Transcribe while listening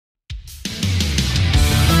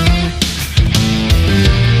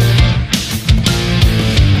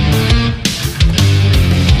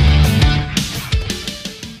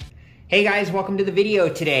Hey guys, welcome to the video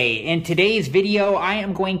today. In today's video, I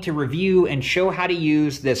am going to review and show how to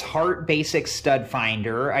use this Hart Basic Stud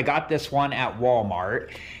Finder. I got this one at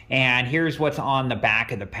Walmart, and here's what's on the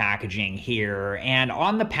back of the packaging here. And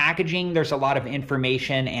on the packaging, there's a lot of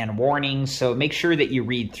information and warnings, so make sure that you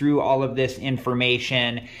read through all of this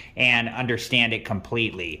information and understand it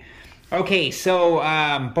completely. Okay, so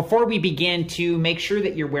before we begin, to make sure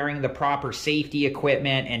that you're wearing the proper safety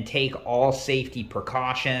equipment and take all safety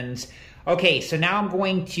precautions. Okay, so now I'm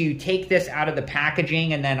going to take this out of the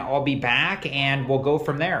packaging and then I'll be back and we'll go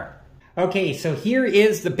from there. Okay, so here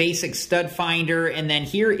is the basic stud finder, and then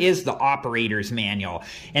here is the operator's manual.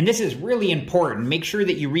 And this is really important. Make sure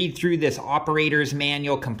that you read through this operator's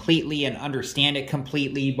manual completely and understand it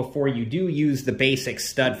completely before you do use the basic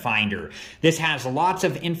stud finder. This has lots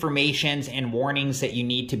of information and warnings that you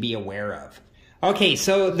need to be aware of. Okay,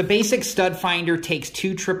 so the basic stud finder takes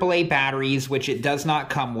 2 AAA batteries, which it does not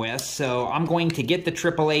come with. So I'm going to get the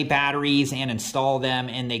AAA batteries and install them,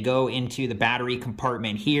 and they go into the battery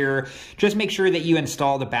compartment here. Just make sure that you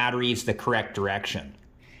install the batteries the correct direction.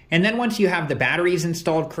 And then once you have the batteries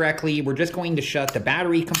installed correctly, we're just going to shut the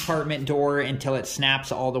battery compartment door until it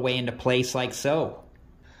snaps all the way into place like so.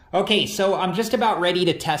 Okay, so I'm just about ready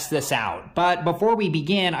to test this out, but before we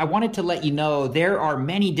begin, I wanted to let you know there are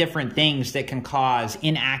many different things that can cause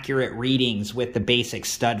inaccurate readings with the basic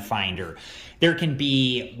stud finder. There can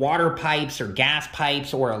be water pipes or gas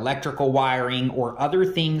pipes or electrical wiring or other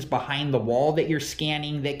things behind the wall that you're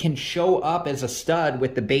scanning that can show up as a stud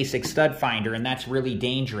with the basic stud finder, and that's really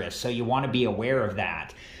dangerous, so you want to be aware of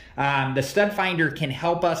that. The stud finder can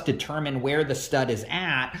help us determine where the stud is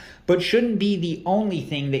at, but shouldn't be the only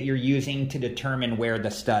thing that you're using to determine where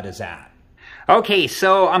the stud is at. Okay,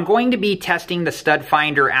 so I'm going to be testing the stud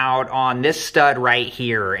finder out on this stud right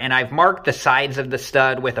here, and I've marked the sides of the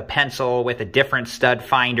stud with a pencil with a different stud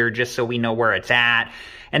finder just so we know where it's at.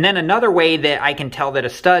 And then another way that I can tell that a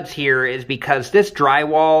stud's here is because this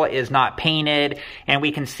drywall is not painted, and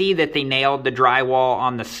we can see that they nailed the drywall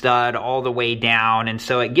on the stud all the way down, and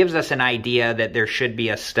so it gives us an idea that there should be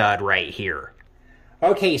a stud right here.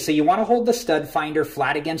 Okay, so you want to hold the stud finder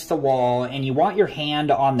flat against the wall, and you want your hand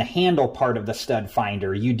on the handle part of the stud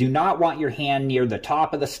finder. You do not want your hand near the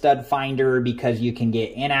top of the stud finder because you can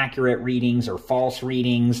get inaccurate readings or false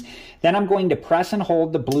readings. Then I'm going to press and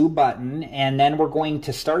hold the blue button, and then we're going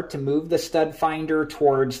to start to move the stud finder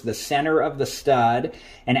towards the center of the stud.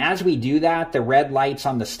 And as we do that, the red lights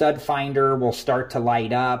on the stud finder will start to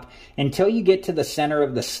light up until you get to the center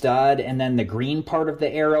of the stud, and then the green part of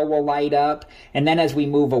the arrow will light up. And then as we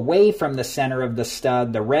move away from the center of the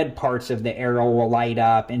stud, the red parts of the arrow will light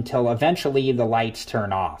up until eventually the lights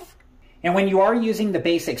turn off. And when you are using the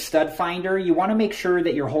basic stud finder, you want to make sure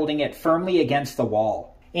that you're holding it firmly against the wall.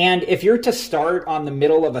 And if you're to start on the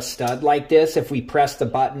middle of a stud like this, if we press the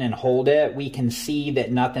button and hold it, we can see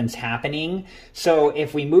that nothing's happening. So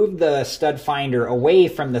if we move the stud finder away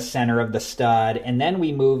from the center of the stud, and then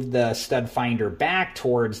we move the stud finder back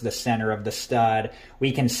towards the center of the stud,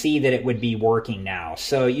 we can see that it would be working now.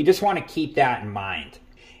 So you just want to keep that in mind.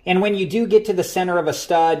 And when you do get to the center of a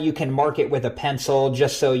stud, you can mark it with a pencil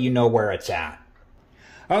just so you know where it's at.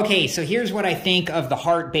 Okay, so here's what I think of the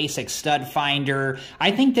Hart Basic Stud Finder.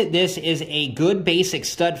 I think that this is a good basic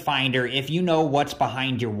stud finder if you know what's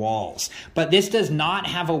behind your walls. But this does not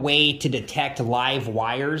have a way to detect live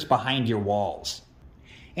wires behind your walls.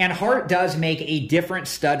 And Hart does make a different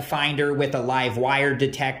stud finder with a live wire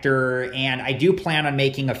detector, and I do plan on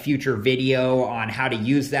making a future video on how to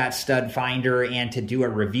use that stud finder and to do a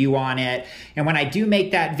review on it. And when I do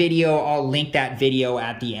make that video, I'll link that video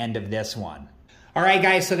at the end of this one. Alright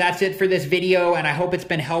guys, so that's it for this video, and I hope it's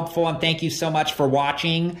been helpful, and thank you so much for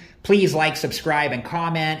watching. Please like, subscribe, and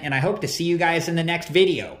comment, and I hope to see you guys in the next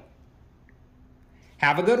video.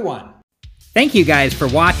 Have a good one. Thank you guys for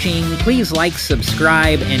watching. Please like,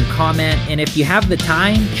 subscribe, and comment, and if you have the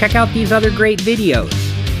time, check out these other great videos.